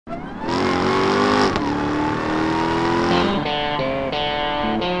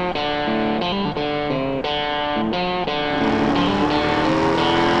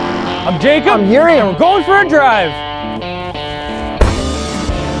I'm Jacob. I'm Yuri. And we're going for a drive.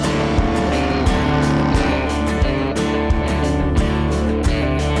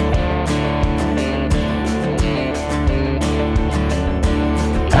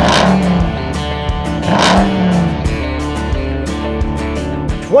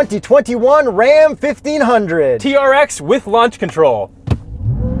 '21 Ram 1500 TRX with launch control.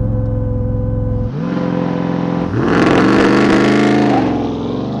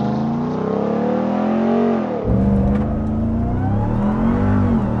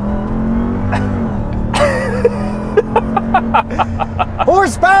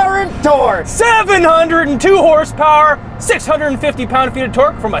 Horsepower and torque. 702 horsepower, 650 pound-feet of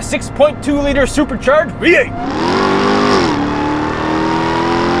torque from a 6.2-liter supercharged V8.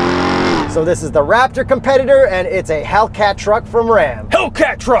 So this is the Raptor competitor, and it's a HELLCAT truck from Ram.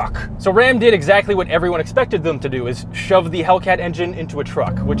 HELLCAT truck! So Ram did exactly what everyone expected them to do, is shove the HELLCAT engine into a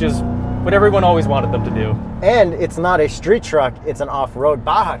truck, which is what everyone always wanted them to do. And it's not a street truck, it's an off-road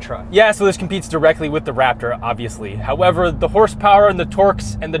Baja truck. Yeah, so this competes directly with the Raptor, obviously. However, the horsepower and the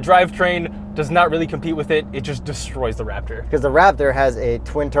torques and the drivetrain does not really compete with it. It just destroys the Raptor. Because the Raptor has a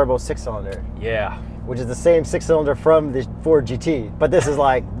twin-turbo six-cylinder. Yeah. Which is the same six-cylinder from the Ford GT. But this is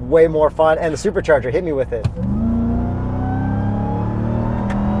like way more fun, and the supercharger hit me with it.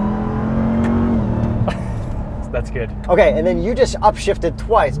 That's good. Okay, and then you just upshifted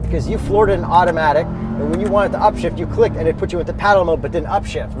twice because you floored it in automatic, and when you wanted to upshift, you clicked and it put you into paddle mode but didn't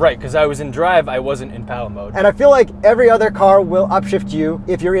upshift. Right, because I was in drive, I wasn't in paddle mode. And I feel like every other car will upshift you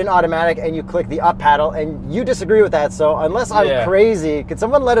if you're in automatic and you click the up paddle, and you disagree with that, so unless I'm crazy, could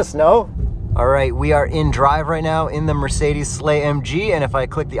someone let us know? All right, we are in drive right now in the Mercedes Slay MG, and if I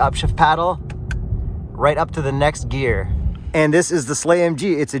click the upshift paddle, right up to the next gear. And this is the Slay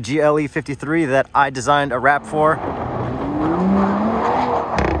MG. It's a GLE 53 that I designed a wrap for.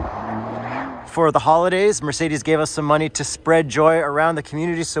 For the holidays, Mercedes gave us some money to spread joy around the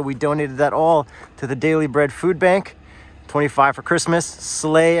community, so we donated that all to the Daily Bread Food Bank. 25 for Christmas.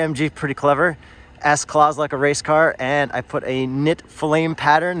 Slay MG, pretty clever. S-Claws like a race car, and I put a knit flame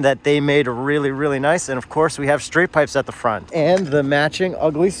pattern that they made really, really nice. And of course, we have straight pipes at the front. And the matching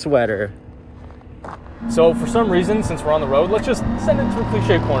ugly sweater. So for some reason, since we're on the road, let's just send it to a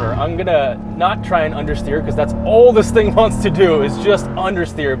cliche corner. I'm gonna not try and understeer, because that's all this thing wants to do is just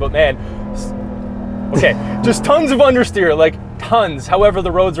understeer, but man, okay, just tons of understeer, like tons. However,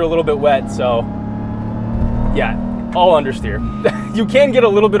 the roads are a little bit wet, so yeah, all understeer. You can get a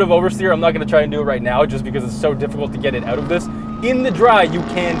little bit of oversteer. I'm not gonna try and do it right now just because it's so difficult to get it out of this. In the dry, you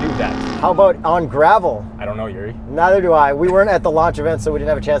can do that. How about on gravel? I don't know, Yuri. Neither do I. We weren't at the launch event, so we didn't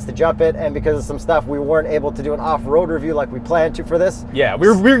have a chance to jump it, and because of some stuff, we weren't able to do an off-road review like we planned to for this. Yeah,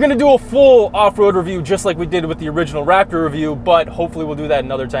 we're gonna do a full off-road review just like we did with the original Raptor review, but hopefully we'll do that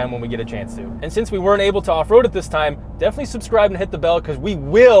another time when we get a chance to. And since we weren't able to off-road it this time, definitely subscribe and hit the bell, because we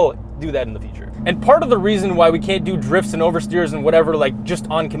will do that in the future. And part of the reason why we can't do drifts and oversteers and whatever, like just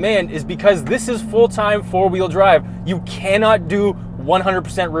on command, is because this is full-time four-wheel drive. You cannot do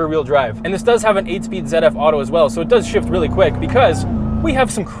 100% rear-wheel drive. And this does have an 8-speed ZF auto as well, so it does shift really quick, because we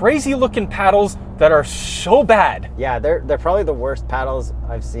have some crazy looking paddles that are so bad. Yeah, they're probably the worst paddles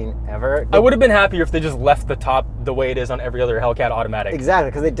I've seen ever. I would have been happier if they just left the top the way it is on every other HELLCAT automatic.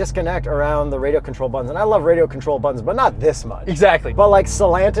 Exactly, because they disconnect around the radio control buttons, and I love radio control buttons, but not this much. Exactly. But like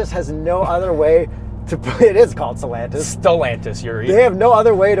Stellantis has no other way to put, it is called Stellantis. Stellantis, Yuri. They have no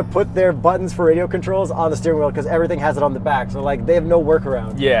other way to put their buttons for radio controls on the steering wheel, because everything has it on the back. So like they have no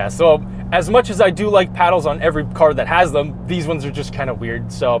workaround. Yeah, so as much as I do like paddles on every car that has them, these ones are just kind of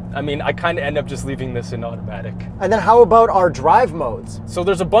weird. So, I mean, I kind of end up just leaving this in automatic. And then how about our drive modes? So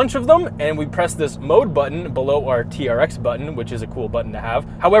there's a bunch of them, and we press this mode button below our TRX button, which is a cool button to have.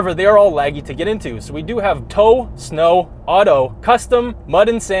 However, they are all laggy to get into. So we do have tow, snow, auto, custom, mud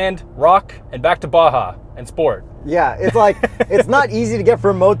and sand, rock, and back to Baja, and sport. Yeah, it's like, it's not easy to get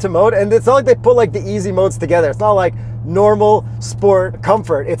from mode to mode, and it's not like they put like the easy modes together. It's not like normal, sport,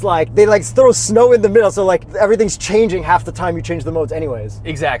 comfort. It's like they like throw snow in the middle, so like everything's changing half the time you change the modes anyways.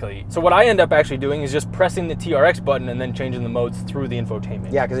 Exactly. So what I end up actually doing is just pressing the TRX button and then changing the modes through the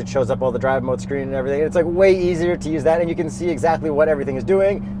infotainment. Yeah, because it shows up all the drive mode screen and everything. It's like way easier to use that, and you can see exactly what everything is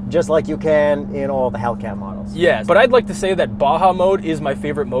doing. just like you can in all the HELLCAT models. Yes, but I'd like to say that Baja mode is my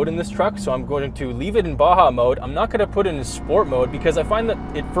favorite mode in this truck, so I'm going to leave it in Baja mode. I'm not going to put it in sport mode because I find that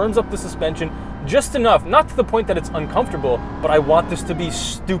it firms up the suspension just enough, not to the point that it's uncomfortable, but I want this to be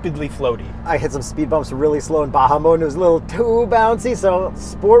stupidly floaty. I hit some speed bumps really slow in Baja mode and it was a little too bouncy, so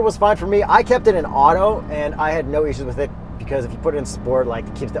sport was fine for me. I kept it in auto and I had no issues with it because if you put it in sport, like,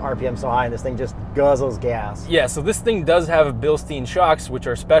 it keeps the RPM so high and this thing just guzzles gas. Yeah, so this thing does have Bilstein shocks, which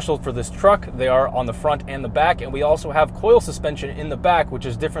are special for this truck. They are on the front and the back, and we also have coil suspension in the back, which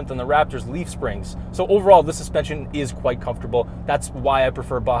is different than the Raptor's leaf springs. So overall, this suspension is quite comfortable. That's why I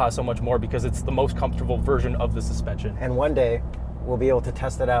prefer Baja so much more, because it's the most comfortable version of the suspension. And one day, we'll be able to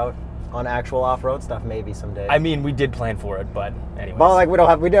test it out on actual off-road stuff, maybe someday. I mean, we did plan for it, but anyways. Well, like, we don't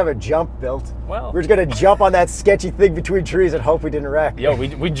have a jump built. Well, we're just gonna jump on that sketchy thing between trees and hope we didn't wreck. Yeah,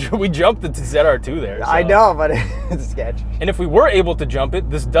 we jumped the ZR2 there. So. I know, but it's a sketch. And if we were able to jump it,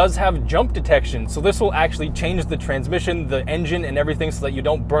 this does have jump detection. So this will actually change the transmission, the engine, and everything so that you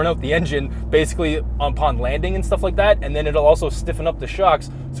don't burn out the engine basically upon landing and stuff like that. And then it'll also stiffen up the shocks.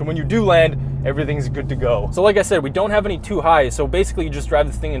 So when you do land, everything's good to go. So like I said, we don't have any too high. So basically you just drive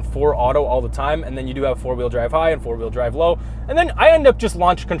this thing in 4 auto all the time. And then you do have 4-wheel drive high and 4-wheel drive low. And then I end up just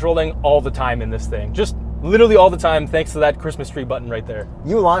launch controlling all the time in this thing. Just literally all the time, thanks to that Christmas tree button right there.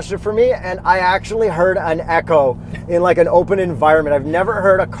 You launched it for me, and I actually heard an echo in like an open environment. I've never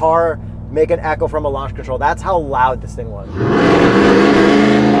heard a car make an echo from a launch control. That's how loud this thing was.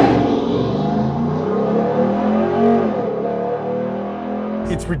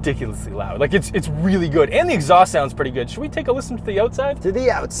 It's ridiculously loud. Like, it's really good. And the exhaust sounds pretty good. Should we take a listen to the outside? To the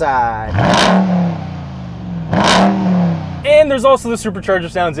outside. And there's also the supercharger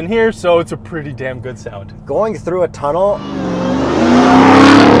sounds in here, so it's a pretty damn good sound. Going through a tunnel,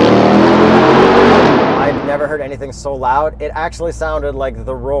 I've never heard anything so loud. It actually sounded like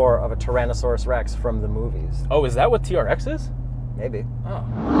the roar of a Tyrannosaurus Rex from the movies. Oh, is that what TRX is? Maybe. Oh.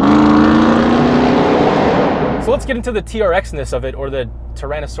 So let's get into the TRX-ness of it, or the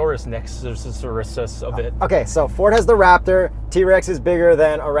Tyrannosaurus-ness of it. Okay, so Ford has the Raptor. T-Rex is bigger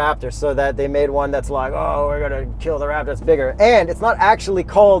than a Raptor, so that they made one that's like, oh, we're gonna kill the Raptor, it's bigger. And it's not actually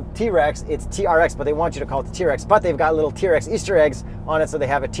called T-Rex, it's TRX, but they want you to call it the T-Rex. But they've got little T-Rex Easter eggs on it, so they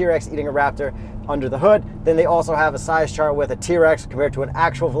have a T-Rex eating a Raptor under the hood. Then they also have a size chart with a T-Rex compared to an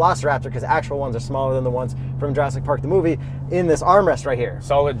actual Velociraptor, because actual ones are smaller than the ones from Jurassic Park the movie, in this armrest right here.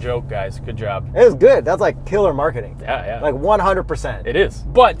 Solid joke, guys. Good job. It was good. That's like killer marketing. Yeah. Like 100%. It is.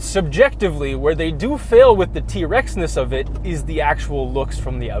 But subjectively, where they do fail with the T-Rex-ness of it is the actual looks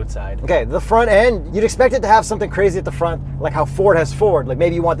from the outside. Okay, the front end, you'd expect it to have something crazy at the front, like how Ford has Ford. Like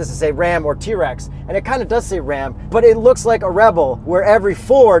maybe you want this to say Ram or T-Rex, and it kind of does say Ram, but it looks like a Rebel, where every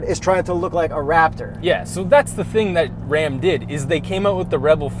Ford is trying to look like a Raptor. Yeah, so that's the thing that Ram did, is they came out with the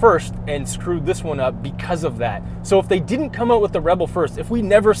Rebel first and screwed this one up because of that. So if they didn't come out with the Rebel first, if we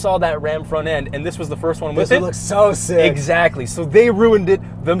never saw that Ram front end and this was the first one with it, this would look so sick. Exactly. So they ruined it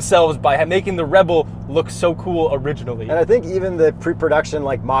themselves by making the Rebel look so cool originally. And I think even the pre-production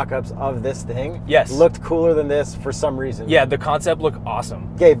like mock-ups of this thing looked cooler than this for some reason. Yeah, the concept looked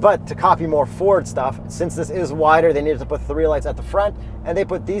awesome. Okay, but to copy more Ford stuff, since this is wider, they needed to put 3 lights at the front, and they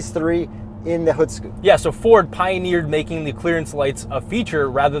put these 3 in the hood scoop. Yeah, so Ford pioneered making the clearance lights a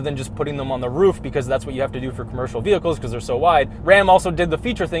feature rather than just putting them on the roof, because that's what you have to do for commercial vehicles because they're so wide. Ram also did the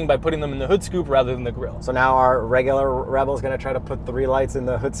feature thing by putting them in the hood scoop rather than the grille. So now our regular Rebel's gonna try to put 3 lights in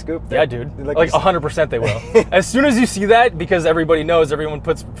the hood scoop? Yeah, dude. Like 100% they will. As soon as you see that, because everybody knows everyone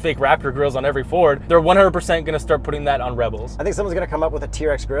puts fake Raptor grills on every Ford, they're 100% gonna start putting that on Rebels. I think someone's gonna come up with a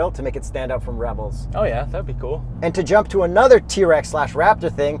T-Rex grill to make it stand out from Rebels. Oh yeah, that'd be cool. And to jump to another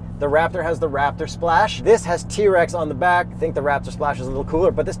T-Rex/Raptor thing, the Raptor has the Raptor Splash. This has T-Rex on the back. I think the Raptor Splash is a little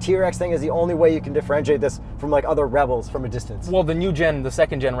cooler, but this T-Rex thing is the only way you can differentiate this from like other Rebels from a distance. Well, the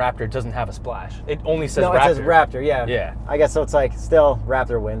second gen Raptor doesn't have a splash. It only says Raptor. No, it says Raptor, yeah. Yeah. I guess so it's like still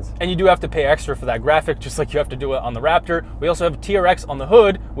Raptor wins. And you do have to pay extra for that graphic, just like you have to do it on the Raptor. We also have TRX on the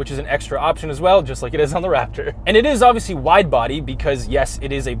hood, which is an extra option as well, just like it is on the Raptor. And it is obviously wide body because yes,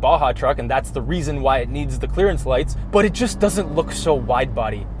 it is a Baja truck and that's the reason why it needs the clearance lights, but it just doesn't look so wide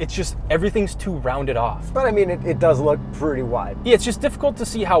body. It's just, everything's too rounded off. But I mean, it does look pretty wide. Yeah, it's just difficult to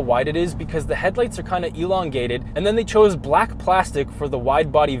see how wide it is because the headlights are kind of elongated, and then they chose black plastic for the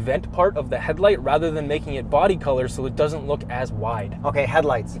wide body vent part of the headlight rather than making it body color so it doesn't look as wide. Okay,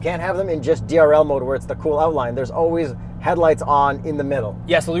 headlights. You can't have them in just DRL mode where it's the cool outline. There's always headlights on in the middle.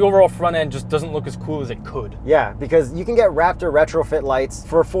 Yeah, so the overall front end just doesn't look as cool as it could. Yeah, because you can get Raptor retrofit lights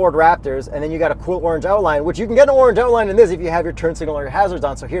for Ford Raptors, and then you got a cool orange outline, which you can get an orange outline in this if you have your turn signal or your hazards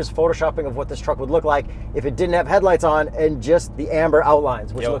on. So here's photoshopping of what this truck would look like if it didn't have headlights on and just the amber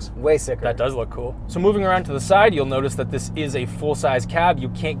outlines, which looks way sicker. That does look cool. So moving around to the side, you'll notice that this is a full-size cab. You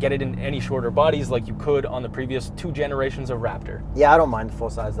can't get it in any shorter bodies like you could on the previous 2 generations of Raptor. Yeah, I don't mind the full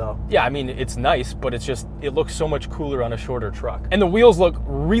size though. Yeah, I mean, it's nice, but it's just, it looks so much cooler on a shorter truck. And the wheels look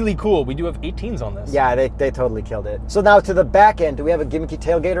really cool. We do have 18s on this. Yeah, they totally killed it. So now to the back end, do we have a gimmicky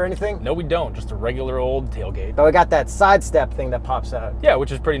tailgate or anything? No, we don't. Just a regular old tailgate. But we got that side step thing that pops out. Yeah,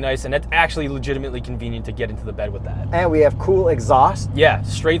 which is pretty nice, and it's actually legitimately convenient to get into the bed with that. And we have cool exhaust. Yeah,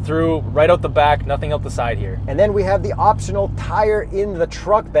 straight through, right out the back, nothing out the side here. And then we have the optional tire in the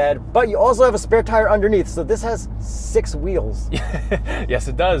truck bed, but you also have a spare tire underneath, so this has 6 wheels. Yes,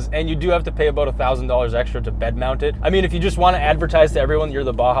 it does. And you do have to pay about $1,000 extra to bed mount it. I mean, if you just want to advertise to everyone you're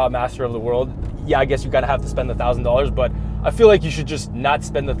the Baja master of the world, yeah, I guess you gotta have to spend the $1,000, but I feel like you should just not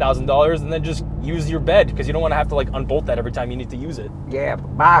spend the $1,000 and then just use your bed, because you don't want to have to like unbolt that every time you need to use it. Yeah,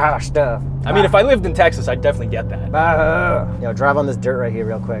 Baja stuff. I mean, if I lived in Texas, I'd definitely get that. Baja. Yo, drive on this dirt right here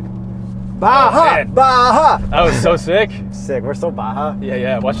real quick. Baja! Oh, Baja! That was so sick. Sick, we're so Baja.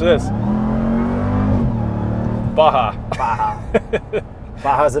 Yeah, watch this. Baja. Baja.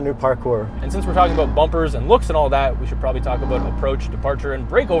 Baja's a new parkour. And since we're talking about bumpers and looks and all that, we should probably talk about approach, departure, and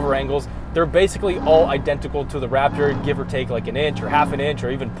breakover angles. They're basically all identical to the Raptor, give or take like an inch or half an inch or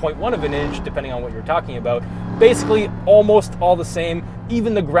even 0.1 of an inch, depending on what you're talking about. Basically almost all the same,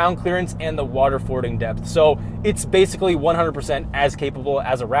 even the ground clearance and the water fording depth. So it's basically 100% as capable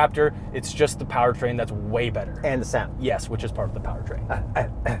as a Raptor. It's just the powertrain that's way better. And the sound. Yes, which is part of the powertrain.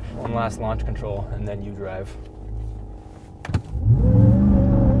 One last launch control and then you drive.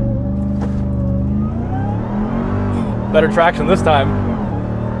 Better traction this time.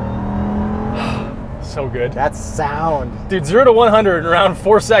 So good. That's sound. Dude, 0 to 100 in around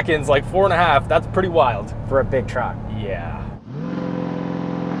 4 seconds, like 4.5, that's pretty wild. For a big truck. Yeah.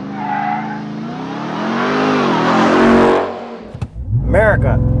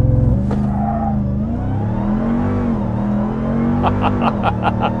 America.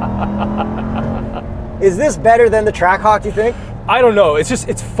 Is this better than the Trackhawk, you think? I don't know. It's just,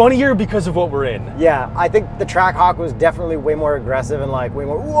 it's funnier because of what we're in. Yeah, I think the Trackhawk was definitely way more aggressive and like way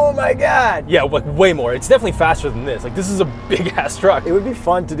more, oh my God. Yeah, like way more. It's definitely faster than this. Like this is a big ass truck. It would be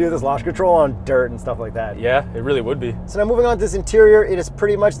fun to do this launch control on dirt and stuff like that. Yeah, it really would be. So now moving on to this interior, it is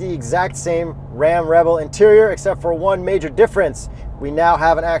pretty much the exact same Ram Rebel interior, except for one major difference. We now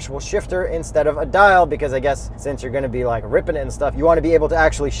have an actual shifter instead of a dial, because I guess since you're gonna be like ripping it and stuff, you wanna be able to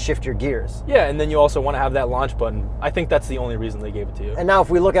actually shift your gears. Yeah, and then you also wanna have that launch button. I think that's the only reason they gave it to you. And now if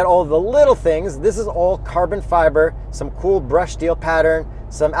we look at all the little things, this is all carbon fiber, some cool brushed steel pattern,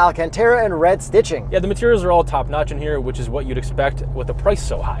 some Alcantara and red stitching. Yeah, the materials are all top notch in here, which is what you'd expect with the price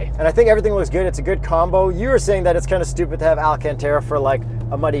so high. And I think everything looks good. It's a good combo. You were saying that it's kind of stupid to have Alcantara for like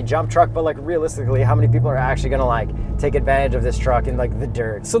a muddy jump truck, but like realistically, how many people are actually gonna like take advantage of this truck in like the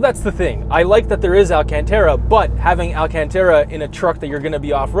dirt? So that's the thing. I like that there is Alcantara, but having Alcantara in a truck that you're gonna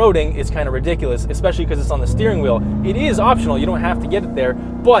be off-roading is kind of ridiculous, especially because it's on the steering wheel. It is optional, you don't have to get it there,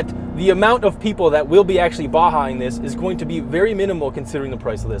 but the amount of people that will be actually Bajaing this is going to be very minimal considering the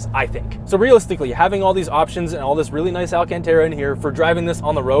price of this, I think. So realistically, having all these options and all this really nice Alcantara in here for driving this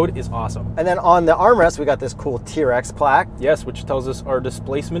on the road is awesome. And then on the armrest, we got this cool TRX plaque. Yes, which tells us our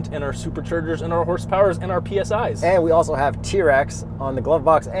displacement and our superchargers and our horsepowers and our PSIs. And we also have TRX on the glove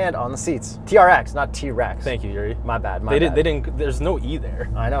box and on the seats. TRX, not T-Rex. Thank you, Yuri. My bad, They didn't, there's no E there.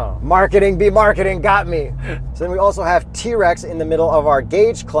 I know. Marketing be marketing, got me. So then we also have TRX in the middle of our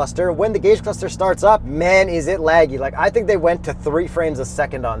gauge cluster. When the gauge cluster starts up, man, is it laggy. Like, I think they went to 3 frames a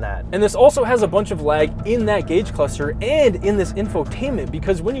second on that. And this also has a bunch of lag in that gauge cluster and in this infotainment,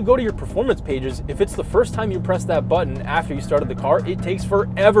 because when you go to your performance pages, if it's the first time you press that button after you started the car, it takes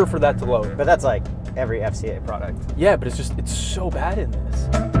forever for that to load. But that's like every FCA product. Yeah, but it's so bad in this.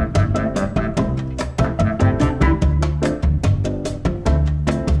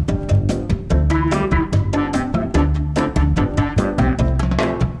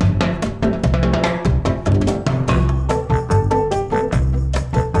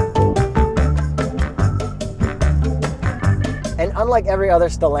 And unlike every other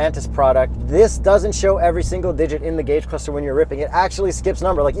Stellantis product, this doesn't show every single digit in the gauge cluster when you're ripping. It actually skips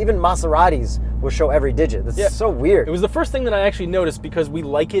number. Like even Maseratis will show every digit. That's so weird. It was the first thing that I actually noticed because we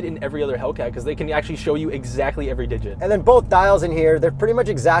like it in every other HELLCAT because they can actually show you exactly every digit. And then both dials in here, they're pretty much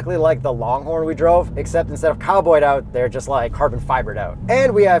exactly like the Longhorn we drove, except instead of cowboyed out, they're just like carbon fibered out.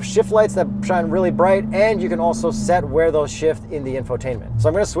 And we have shift lights that shine really bright, and you can also set where those shift in the infotainment. So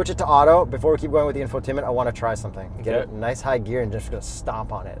I'm gonna switch it to auto. Before we keep going with the infotainment, I wanna try something. Get a nice high gear and just gonna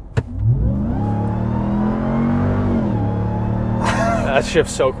stomp on it. That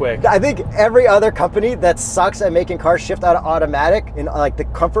shifts so quick. I think every other company that sucks at making cars shift out of automatic in like the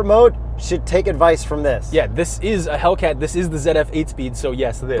comfort mode should take advice from this. Yeah, this is a HELLCAT. This is the ZF 8-speed, so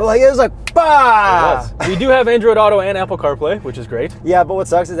yes, this. But like, it was like, bah! It was. We do have Android Auto and Apple CarPlay, which is great. Yeah, but what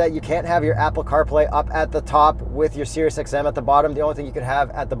sucks is that you can't have your Apple CarPlay up at the top with your Sirius XM at the bottom. The only thing you can have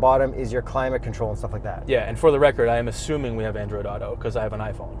at the bottom is your climate control and stuff like that. Yeah, and for the record, I am assuming we have Android Auto because I have an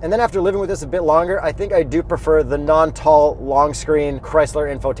iPhone. And then after living with this a bit longer, I think I do prefer the non-tall, long-screen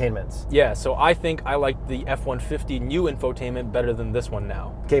Chrysler infotainments. Yeah, so I think I like the F-150 new infotainment better than this one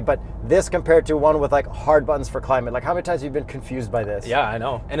now. Okay, but this compared to one with like hard buttons for climate, like how many times have you been confused by this? Yeah, I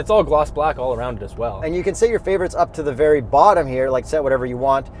know. And it's all gloss black all around it as well. And you can set your favorites up to the very bottom here, like set whatever you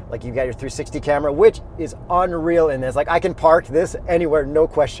want. Like you got your 360 camera, which is unreal in this. Like I can park this anywhere, no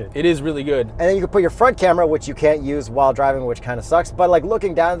question. It is really good. And then you can put your front camera, which you can't use while driving, which kind of sucks. But like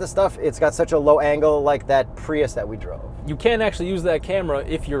looking down at this stuff, it's got such a low angle like that Prius that we drove. You can actually use that camera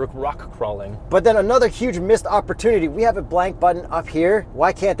if you're rock crawling. But then another huge missed opportunity. We have a blank button up here.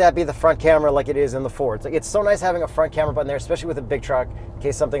 Why can't that be the front camera like it is in the Fords? Like, it's so nice having a front camera button there, especially with a big truck, in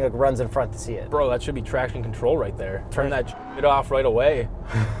case something like runs in front to see it. Bro, that should be traction control right there. Turn that shit off right away.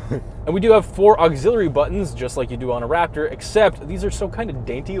 And we do have 4 auxiliary buttons, just like you do on a Raptor, except these are so kind of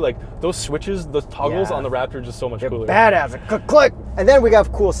dainty. Like those switches, those toggles on the Raptor are just so much cooler. Badass, click, click. And then we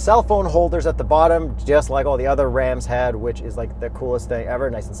have cool cell phone holders at the bottom, just like all the other Rams had, which is like the coolest thing ever.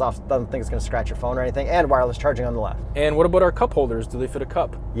 Nice and soft, doesn't think it's gonna scratch your phone or anything, and wireless charging on the left. And what about our cup holders? Do they fit a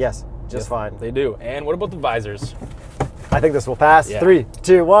cup? Yes, just fine. They do. And what about the visors? I think this will pass. Yeah. 3,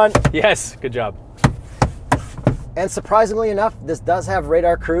 2, 1. Yes, good job. And surprisingly enough, this does have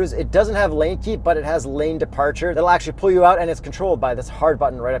radar cruise. It doesn't have lane keep, but it has lane departure. That'll actually pull you out, and it's controlled by this hard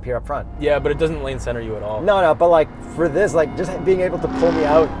button right up here up front. Yeah, but it doesn't lane center you at all. No, but like for this, like just being able to pull me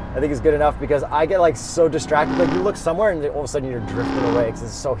out, I think is good enough because I get like so distracted. Like you look somewhere and all of a sudden you're drifting away because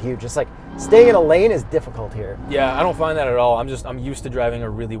it's so huge. Just like staying in a lane is difficult here. Yeah, I don't find that at all. I'm used to driving a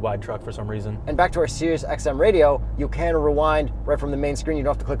really wide truck for some reason. And back to our Sirius XM radio, you can rewind right from the main screen. You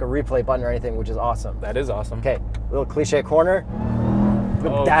don't have to click a replay button or anything, which is awesome. That is awesome. Okay, little cliche corner.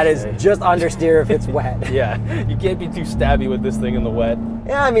 Okay. That is just understeer if it's wet. Yeah, you can't be too stabby with this thing in the wet.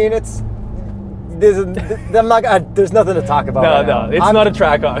 Yeah, I mean, there's nothing to talk about. No, it's not a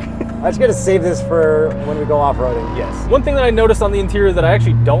track hog. I'm just gonna save this for when we go off-roading. Yes. One thing that I noticed on the interior that I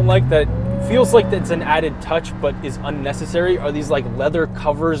actually don't like, that feels like it's an added touch but is unnecessary, are these like leather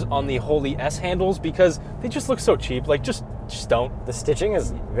covers on the Holy S handles, because they just look so cheap. Like just don't. The stitching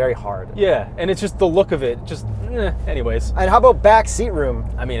is very hard. Yeah, and it's just the look of it. Just anyways. And how about back seat room?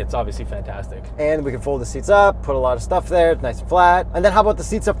 I mean, it's obviously fantastic. And we can fold the seats up, put a lot of stuff there, it's nice and flat. And then how about the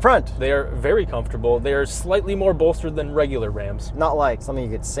seats up front? They are very comfortable. They are slightly more bolstered than regular Rams. Not like something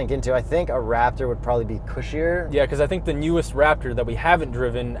you could sink into. I think a Raptor would probably be cushier. Yeah, because I think the newest Raptor that we haven't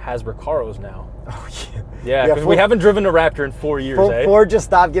driven has Recaros now. Oh, yeah. Yeah, because we haven't driven a Raptor in 4 years, eh? Ford just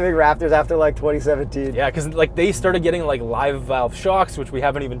stopped giving Raptors after like 2017. Yeah, because like they started getting like live valve shocks, which we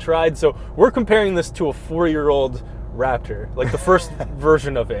haven't even tried. So we're comparing this to a 4-year-old Raptor, like the first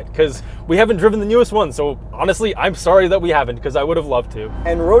version of it, because we haven't driven the newest one. So honestly, I'm sorry that we haven't, because I would have loved to.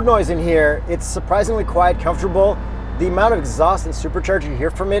 And road noise in here, it's surprisingly quiet, comfortable. The amount of exhaust and supercharger you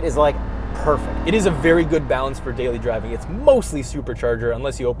hear from it is like perfect. It is a very good balance for daily driving. It's mostly supercharger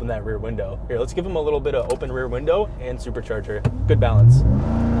unless you open that rear window. Here, let's give them a little bit of open rear window and supercharger. Good balance.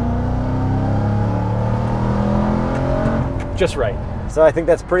 Just right. So I think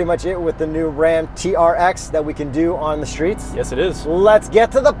that's pretty much it with the new Ram TRX that we can do on the streets. Yes, it is. Let's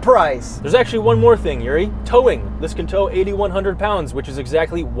get to the price. There's actually one more thing, Yuri. Towing. This can tow 8,100 pounds, which is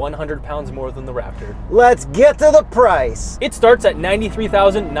exactly 100 pounds more than the Raptor. Let's get to the price. It starts at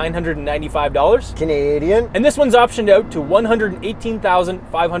 $93,995 Canadian. and this one's optioned out to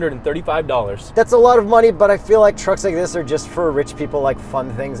 $118,535. That's a lot of money, but I feel like trucks like this are just for rich people, like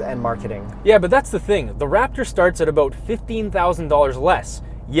fun things and marketing. Yeah, but that's the thing. The Raptor starts at about $15,000 less.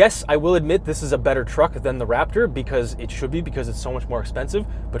 Yes, I will admit this is a better truck than the Raptor, because it should be, because it's so much more expensive,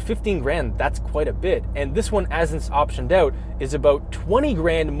 but 15 grand, that's quite a bit. And this one, as it's optioned out, is about 20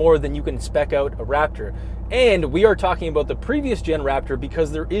 grand more than you can spec out a Raptor. And we are talking about the previous gen Raptor,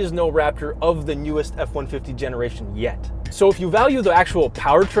 because there is no Raptor of the newest F-150 generation yet. So if you value the actual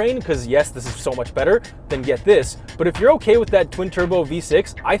powertrain, because yes, this is so much better, then get this. But if you're okay with that twin turbo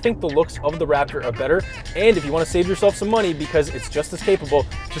V6, I think the looks of the Raptor are better. And if you want to save yourself some money because it's just as capable,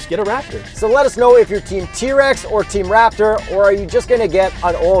 just get a Raptor. So let us know if you're Team T-Rex or Team Raptor, or are you just gonna get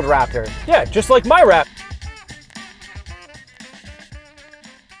an old Raptor? Yeah, just like my Raptor.